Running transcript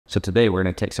So today we're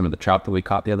going to take some of the trout that we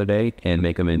caught the other day and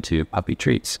make them into puppy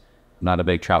treats. I'm not a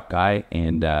big trout guy,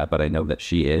 but I know that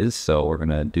she is, so we're going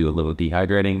to do a little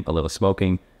dehydrating, a little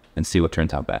smoking, and see what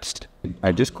turns out best.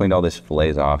 I just cleaned all this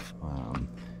fillets off.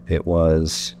 It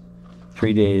was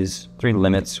 3 days, 3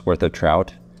 limits worth of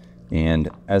trout, and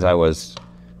as I was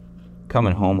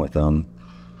coming home with them,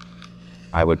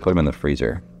 I would put them in the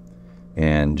freezer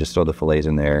and just throw the fillets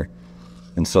in there.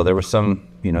 And so there was some,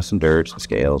 some dirt, some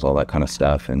scales, all that kind of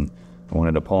stuff. And I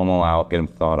wanted to pull them all out, get them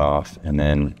thawed off. And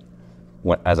then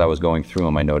as I was going through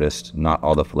them, I noticed not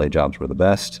all the fillet jobs were the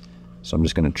best. So I'm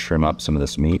just going to trim up some of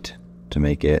this meat to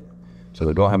make it so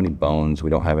we don't have any bones. We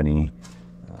don't have any,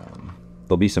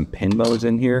 there'll be some pin bones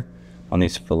in here on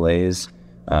these fillets.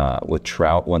 With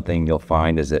trout, one thing you'll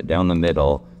find is that down the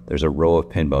middle, there's a row of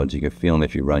pin bones. You can feel them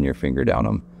if you run your finger down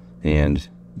them. And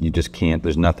you just can't,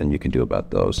 there's nothing you can do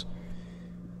about those.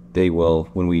 They will,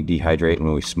 when we dehydrate and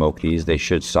when we smoke these, they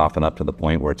should soften up to the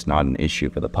point where it's not an issue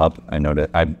for the pup. I know that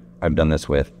I've done this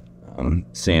with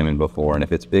salmon before, and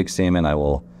if it's big salmon, I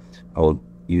will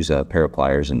use a pair of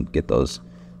pliers and get those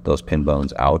pin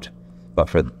bones out. But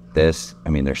for this, I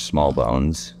mean, they're small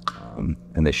bones,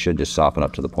 and they should just soften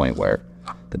up to the point where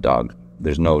the dog,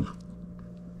 there's no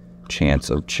chance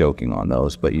of choking on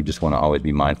those. But you just want to always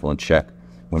be mindful and check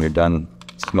when you're done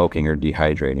smoking or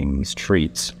dehydrating these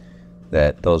treats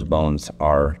that those bones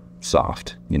are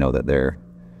soft, that they're,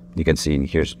 you can see,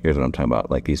 here's what I'm talking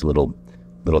about, like these little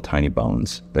tiny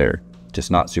bones. They're just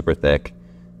not super thick.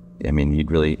 I mean,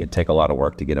 it'd take a lot of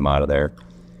work to get them out of there,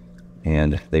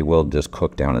 and they will just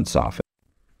cook down and soften.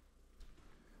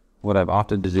 What I've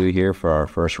opted to do here for our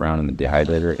first round in the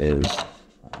dehydrator is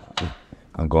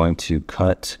I'm going to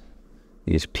cut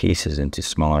these pieces into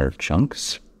smaller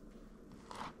chunks.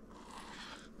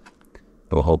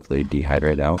 It will hopefully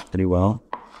dehydrate out pretty well.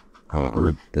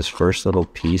 This first little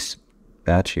piece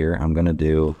batch here, I'm going to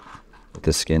do with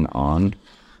the skin on.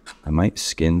 I might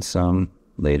skin some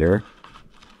later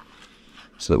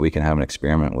so that we can have an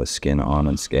experiment with skin on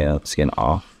and skin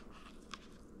off.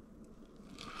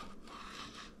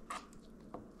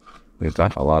 We've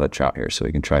got a lot of trout here, so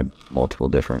we can try multiple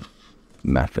different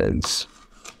methods.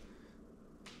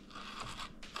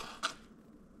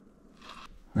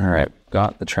 All right,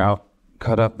 got the trout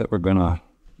cut up that we're gonna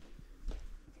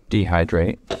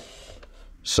dehydrate.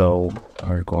 So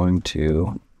we're going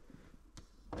to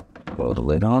blow the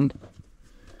lid on,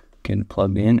 get it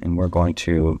plugged in, and we're going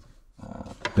to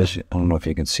I don't know if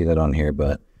you can see that on here,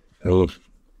 but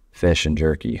fish and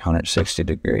jerky, 160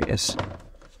 degrees.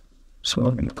 So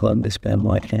we're gonna plug this bad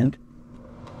white hand.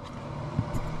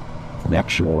 Make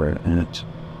sure we're at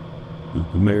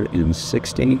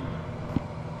 160.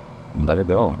 Let it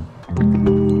go.